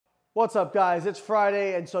What's up, guys? It's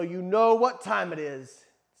Friday, and so you know what time it is.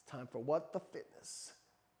 It's time for What the Fitness.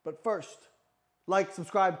 But first, like,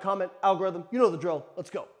 subscribe, comment, algorithm, you know the drill. Let's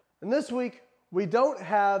go. And this week, we don't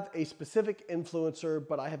have a specific influencer,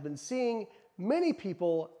 but I have been seeing many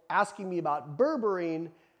people asking me about Berberine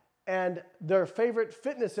and their favorite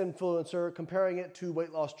fitness influencer, comparing it to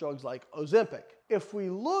weight loss drugs like Ozempic. If we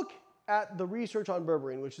look at the research on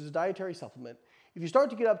Berberine, which is a dietary supplement, if you start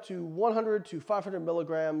to get up to 100 to 500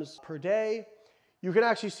 milligrams per day, you can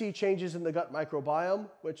actually see changes in the gut microbiome,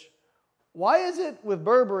 which, why is it with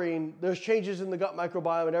Berberine, there's changes in the gut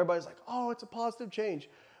microbiome and everybody's like, oh, it's a positive change.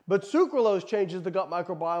 But sucralose changes the gut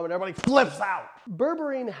microbiome and everybody flips out.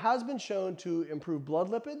 Berberine has been shown to improve blood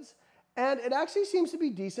lipids, and it actually seems to be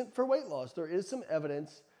decent for weight loss. There is some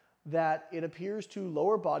evidence that it appears to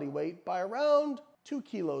lower body weight by around 2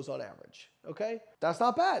 kilos on average, okay? That's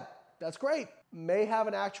not bad. That's great. May have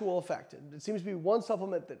an actual effect. It seems to be one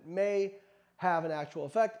supplement that may have an actual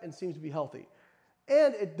effect and seems to be healthy.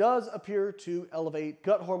 And it does appear to elevate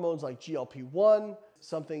gut hormones like GLP-1,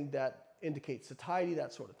 something that indicates satiety,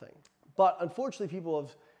 that sort of thing. But unfortunately, people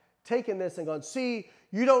have taken this and gone, see,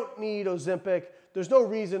 you don't need Ozempic. There's no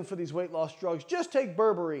reason for these weight loss drugs. Just take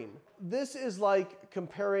Berberine. This is like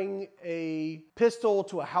comparing a pistol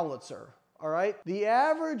to a howitzer, all right? The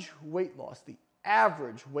average weight loss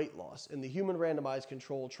in the human randomized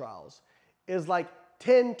controlled trials is like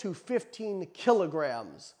 10 to 15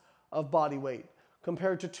 kilograms of body weight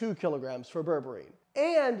compared to 2 kilograms for Berberine.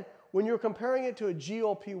 And when you're comparing it to a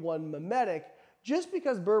GLP-1 mimetic, just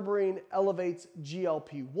because Berberine elevates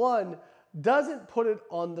GLP-1 doesn't put it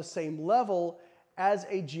on the same level as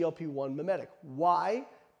a GLP-1 mimetic. Why?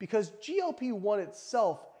 Because GLP-1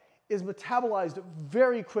 itself is metabolized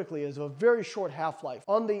very quickly, as a very short half-life,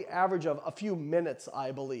 on the average of a few minutes,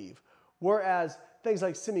 I believe. Whereas things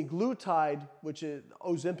like semaglutide, which is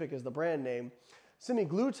Ozempic is the brand name,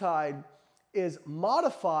 semaglutide is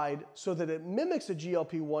modified so that it mimics a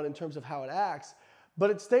GLP-1 in terms of how it acts, but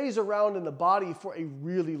it stays around in the body for a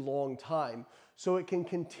really long time, so it can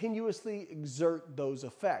continuously exert those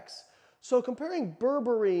effects. So comparing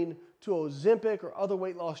Berberine to Ozempic or other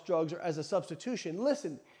weight loss drugs or as a substitution,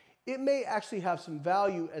 listen, it may actually have some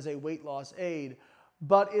value as a weight loss aid,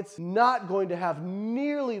 but it's not going to have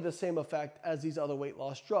nearly the same effect as these other weight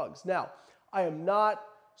loss drugs. Now, I am not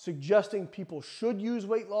suggesting people should use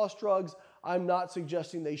weight loss drugs. I'm not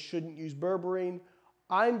suggesting they shouldn't use Berberine.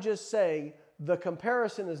 I'm just saying the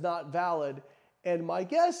comparison is not valid. And my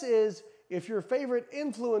guess is if your favorite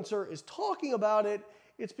influencer is talking about it,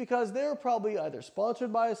 it's because they're probably either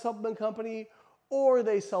sponsored by a supplement company or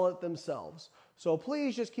they sell it themselves. So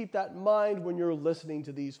please just keep that in mind when you're listening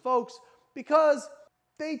to these folks, because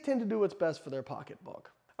they tend to do what's best for their pocketbook.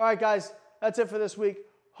 All right, guys, that's it for this week.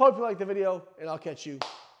 Hope you liked the video, and I'll catch you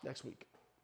next week.